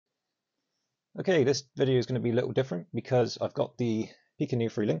Okay, this video is going to be a little different because I've got the PICO Neo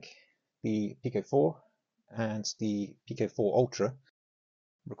Link, the Pico 4 and the Pico 4 Ultra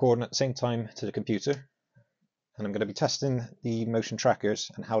recording at the same time to the computer, and I'm going to be testing the motion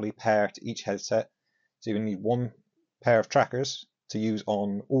trackers and how they pair to each headset. So you need one pair of trackers to use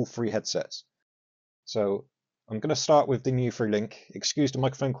on all three headsets. So I'm going to start with the Neo Link. Excuse the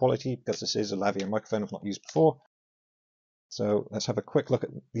microphone quality because this is a lavalier microphone I've not used before. So let's have a quick look at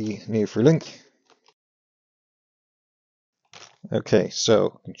the Neo Link. Okay,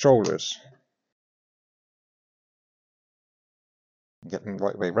 so controllers. Get them the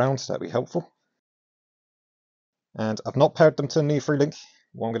right way round, so that'd be helpful. And I've not paired them to the Neo Link.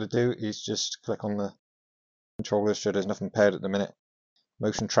 What I'm going to do is just click on the controllers, so there's nothing paired at the minute.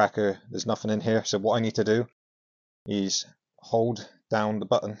 Motion tracker, there's nothing in here. So what I need to do is hold down the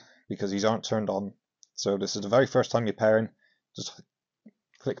button because these aren't turned on. So this is the very first time you're pairing. Just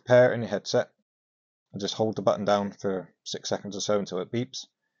click pair in your headset and just hold the button down for 6 seconds or so until it beeps.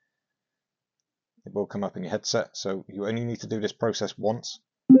 It will come up in your headset, so you only need to do this process once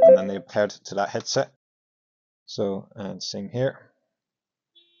and then they're paired to that headset. So, and same here.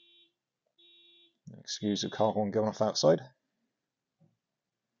 Excuse the car horn going off outside.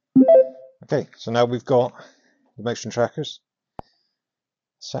 Okay, so now we've got the motion trackers.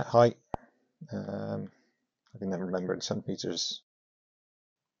 Set height, I can never remember in centimeters.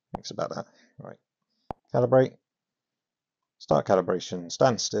 Thanks about that. Right. Calibrate. Start calibration.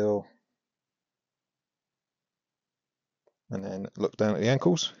 Stand still. And then look down at the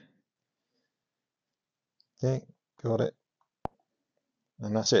ankles. Okay, got it.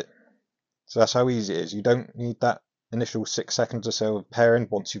 And that's it. So that's how easy it is. You don't need that initial 6 seconds or so of pairing.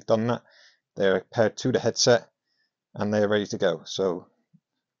 Once you've done that, they're paired to the headset and they're ready to go. So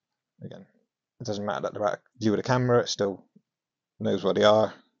again, it doesn't matter that they're out of view of the camera, it still knows where they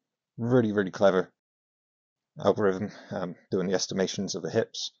are. Really, really clever algorithm, doing the estimations of the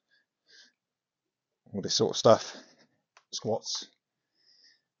hips, all this sort of stuff, squats,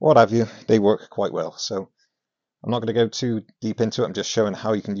 what have you. They work quite well. So I'm not going to go too deep into it. I'm just showing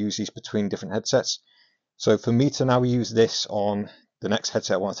how you can use these between different headsets. So for me to now use this on the next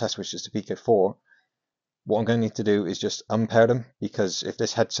headset I want to test, which is the Pico 4, what I'm going to need to do is just unpair them, because if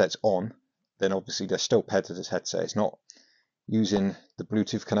this headset's on, then obviously they're still paired to this headset. It's not using the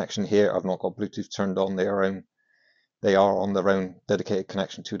Bluetooth connection here. I've not got Bluetooth turned on. They are on their own dedicated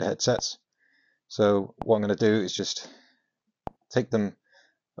connection to the headsets. So what I'm going to do is just take them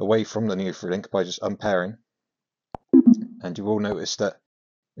away from the Neo Link by just unpairing. And you will notice that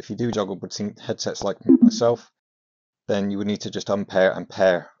if you do juggle between headsets like myself, then you would need to just unpair and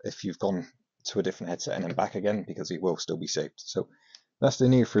pair if you've gone to a different headset and then back again, because it will still be saved. So that's the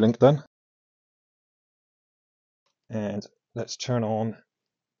Neo Link done. And let's turn on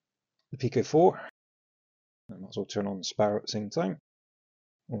the Pico 4. I might as well turn on the Sparrow at the same time,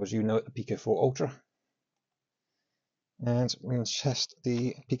 or as you know it, the Pico 4 Ultra. And we're going to test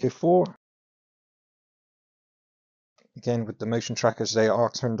the Pico 4. Again, with the motion trackers, they are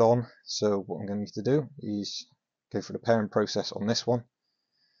turned on. So what I'm going to need to do is go through the pairing process on this one.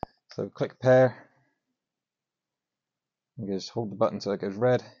 So click pair, and just hold the button until it goes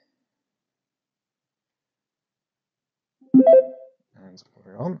red. And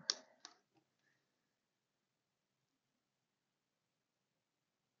we're on.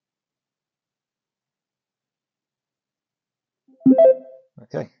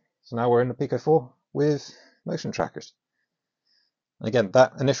 Okay, so now we're in the Pico 4 with motion trackers. And again,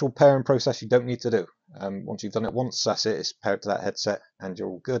 that initial pairing process you don't need to do. Once you've done it once, that's it. It's paired to that headset and you're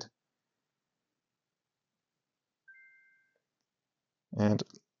all good. And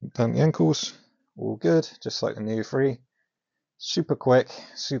down the ankles, all good, just like the Neo 3. Super quick,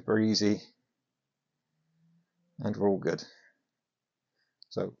 super easy, and we're all good.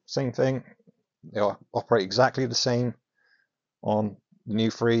 So same thing, they operate exactly the same on the Neo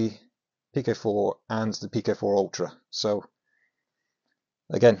 3, Pico 4 and the Pico 4 Ultra. So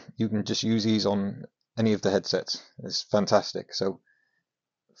again, you can just use these on any of the headsets. It's fantastic. So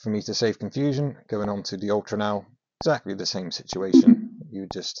for me to save confusion, going on to the Ultra now, exactly the same situation. You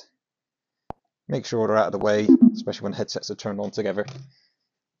just make sure they're out of the way, especially when headsets are turned on together,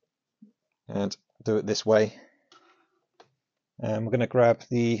 and do it this way. And we're going to grab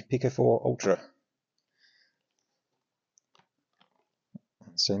the Pico 4 Ultra.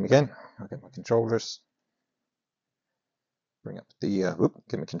 Same again, I'll get my controllers. Bring up the,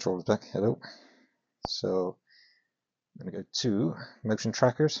 get my controllers back, hello. So I'm going to go to motion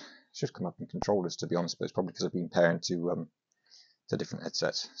trackers. It should come up in controllers, to be honest, but it's probably because I've been pairing to different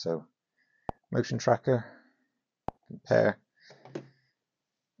headsets. So motion tracker, compare,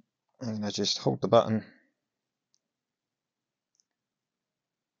 and I just hold the button.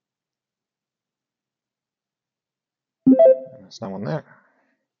 And there's no one there.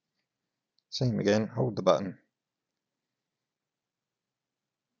 Same again, hold the button.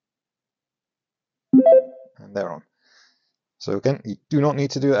 And they're on. So again, you do not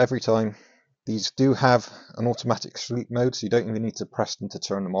need to do it every time. These do have an automatic sleep mode, so you don't even need to press them to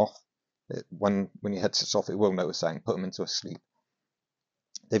turn them off. When your headset's off, it will notice that and put them into a sleep.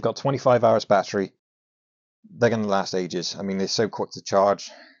 They've got 25 hours battery. They're going to last ages. I mean, they're so quick to charge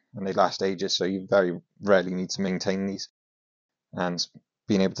and they last ages, so you very rarely need to maintain these. And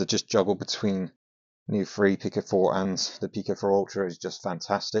being able to just juggle between Neo 3, Pico 4 and the Pico 4 Ultra is just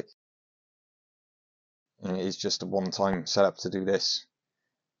fantastic. And it is just a one-time setup to do this.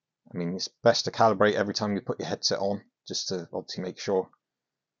 I mean, it's best to calibrate every time you put your headset on, just to obviously make sure,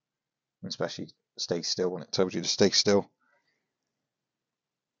 especially stay still when it tells you to stay still.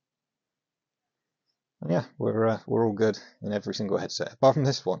 And yeah, we're all good in every single headset, apart from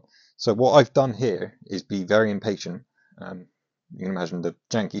this one. So what I've done here is be very impatient. You can imagine the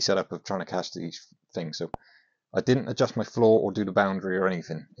janky setup of trying to cast these things. So I didn't adjust my floor or do the boundary or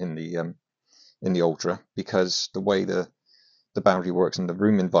anything in the Ultra, because the way the boundary works in the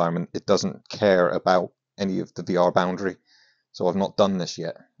room environment, it doesn't care about any of the VR boundary. So I've not done this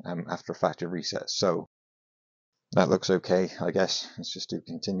yet after a factory reset. So that looks okay, I guess. Let's just do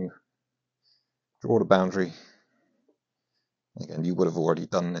continue. Draw the boundary. Again, you would have already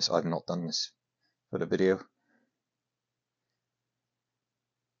done this. I've not done this for the video.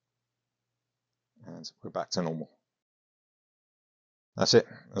 And we're back to normal. That's it.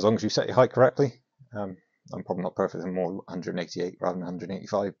 As long as you set your height correctly. I'm probably not perfect. I'm more 188 rather than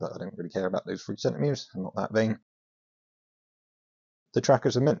 185, but I don't really care about those 3 centimeters. I'm not that vain. The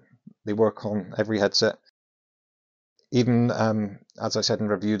trackers are mint. They work on every headset. Even, as I said in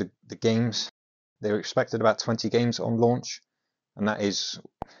review, the games, they were expected about 20 games on launch, and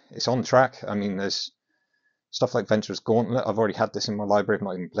it's on track. I mean, there's stuff like Venture's Gauntlet. I've already had this in my library. I've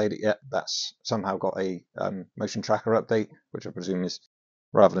not even played it yet. That's somehow got a motion tracker update, which I presume is,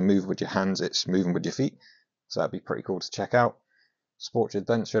 rather than move with your hands, it's moving with your feet. So that'd be pretty cool to check out. Sports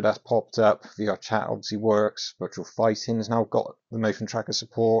Adventure, that's popped up. VR Chat obviously works. Virtual Fighting has now got the motion tracker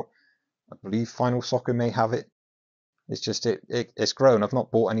support. I believe Final Soccer may have it. It's just it's grown. I've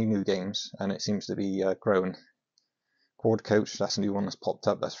not bought any new games, and it seems to be growing. Quad Coach, that's a new one that's popped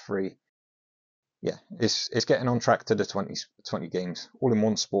up. That's free. Yeah, it's getting on track to the 20 games. All in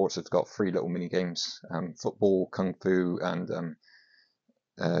One Sports have got 3 little mini games: football, kung fu, and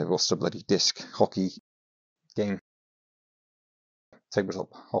what's the bloody disc hockey game? Tabletop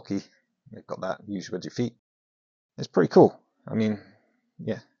hockey. They've got that, use with your feet. It's pretty cool. I mean,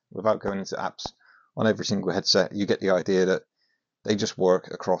 yeah, without going into apps on every single headset, you get the idea that they just work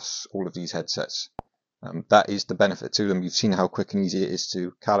across all of these headsets. That is the benefit to them. You've seen how quick and easy it is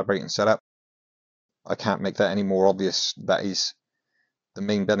to calibrate and set up. I can't make that any more obvious. That is the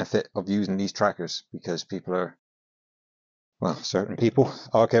main benefit of using these trackers, because certain people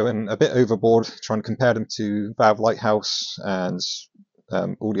are going a bit overboard trying to compare them to Valve Lighthouse and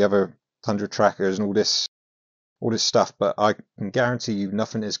all the other 100 trackers and all this stuff, but I can guarantee you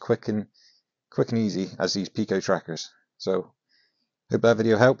nothing is quick and easy as these Pico trackers. So hope that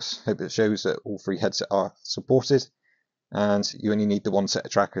video helps. Hope it shows that all 3 headsets are supported, and you only need the 1 set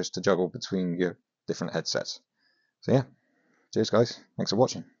of trackers to juggle between your different headsets. So yeah, cheers guys, thanks for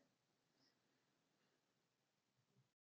watching.